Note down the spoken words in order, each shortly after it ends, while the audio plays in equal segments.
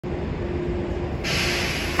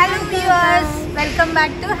viewers, welcome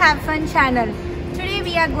back to Have Fun channel. Today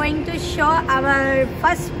we are going to show our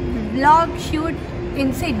first vlog shoot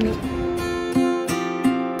in Sydney.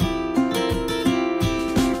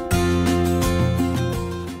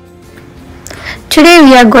 Today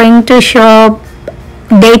we are going to show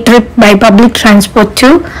day trip by public transport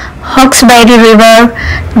to Hawkesbury River,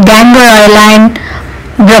 DANGAR Island,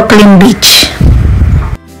 Brooklyn Beach.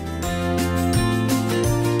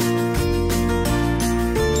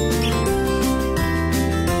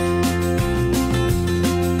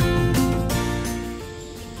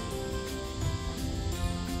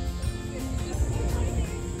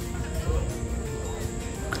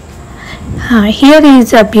 Here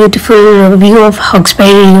is a beautiful view of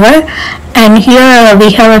Hawkesbury River, and here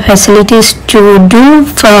we have facilities to do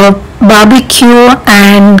for barbecue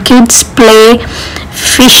and kids play,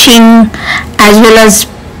 fishing as well as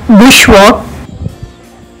bushwalk.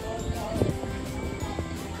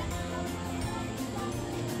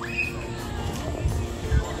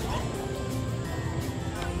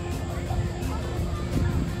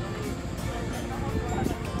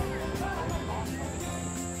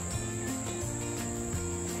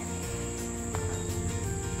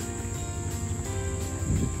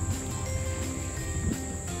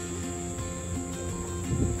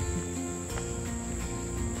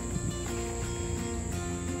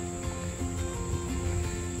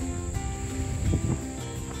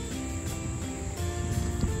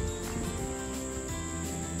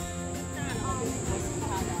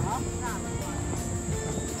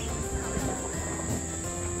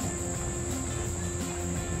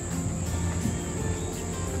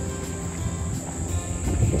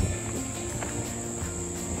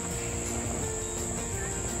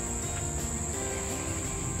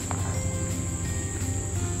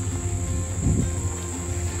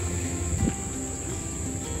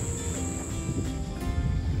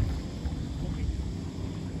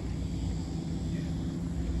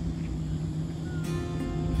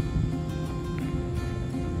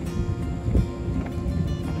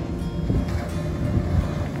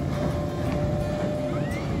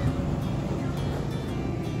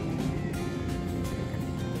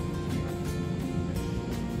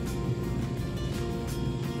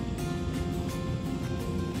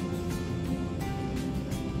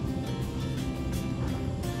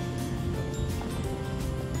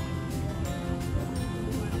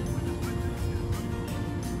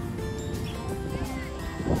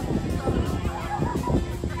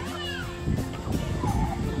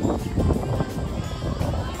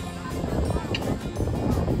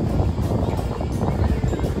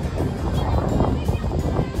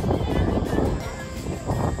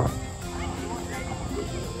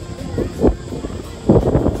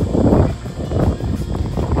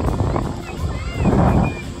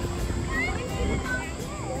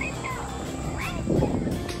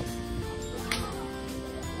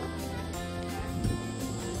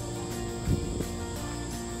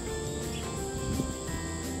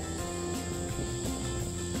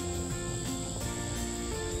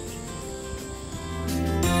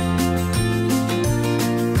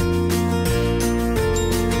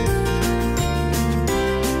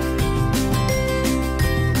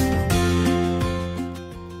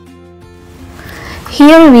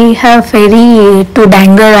 Here we have ferry to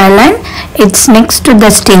DANGAR Island. It's next to the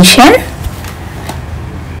station.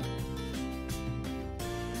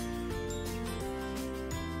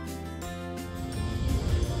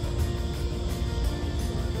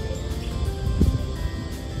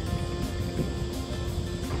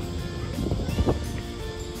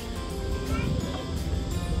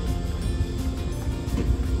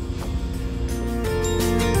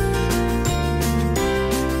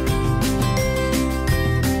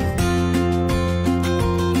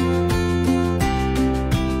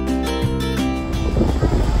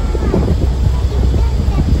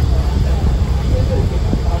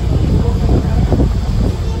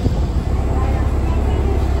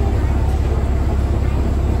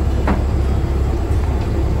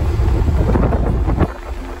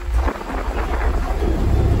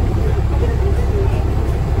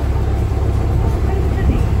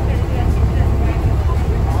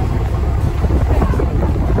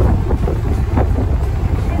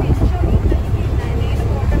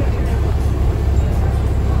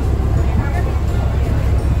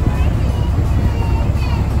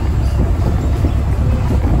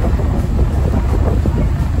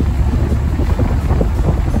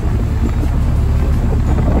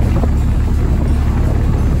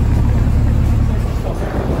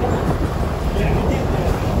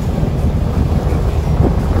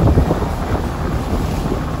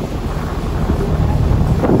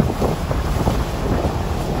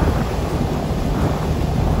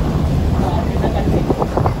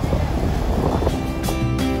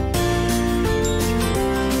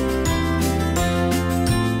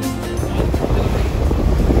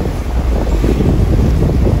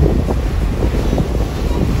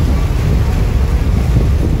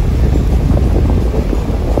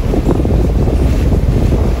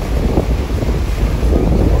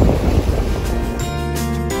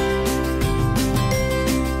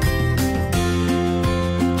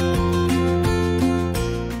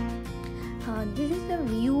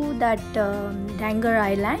 at Dangar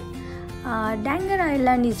Island. Dangar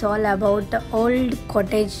Island is all about the old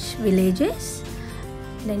cottage villages.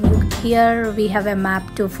 Then here we have a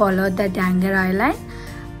map to follow the Dangar Island.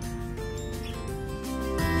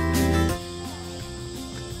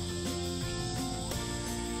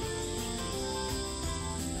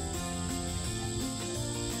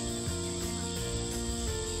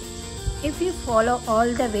 If you follow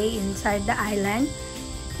all the way inside the island,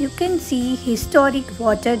 you can see historic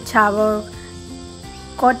water tower,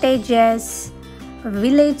 cottages,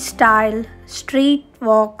 village style, street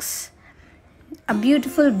walks, a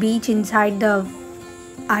beautiful beach inside the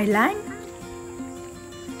island.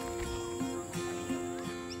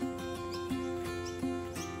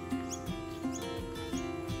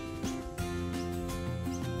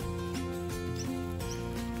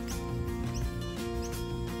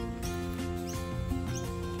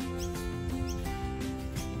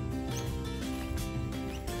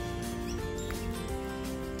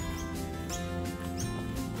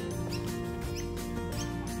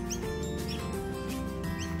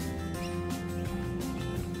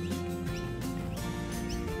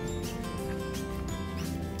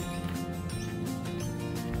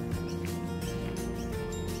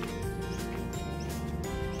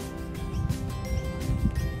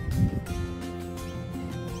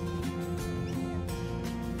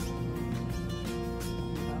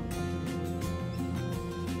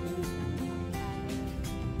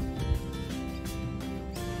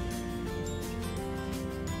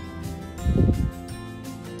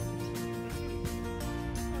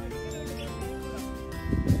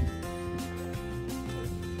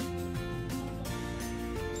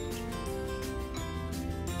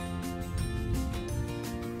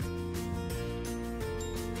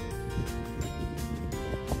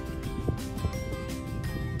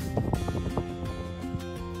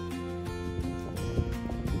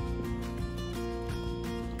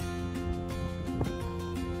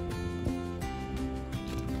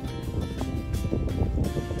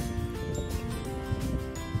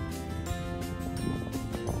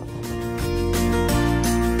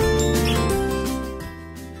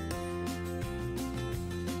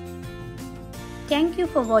 Thank you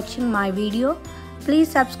for watching my video. Please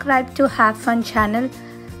subscribe to Have Fun channel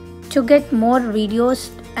to get more videos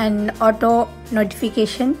and auto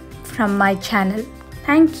notification from my channel.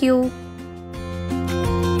 Thank you.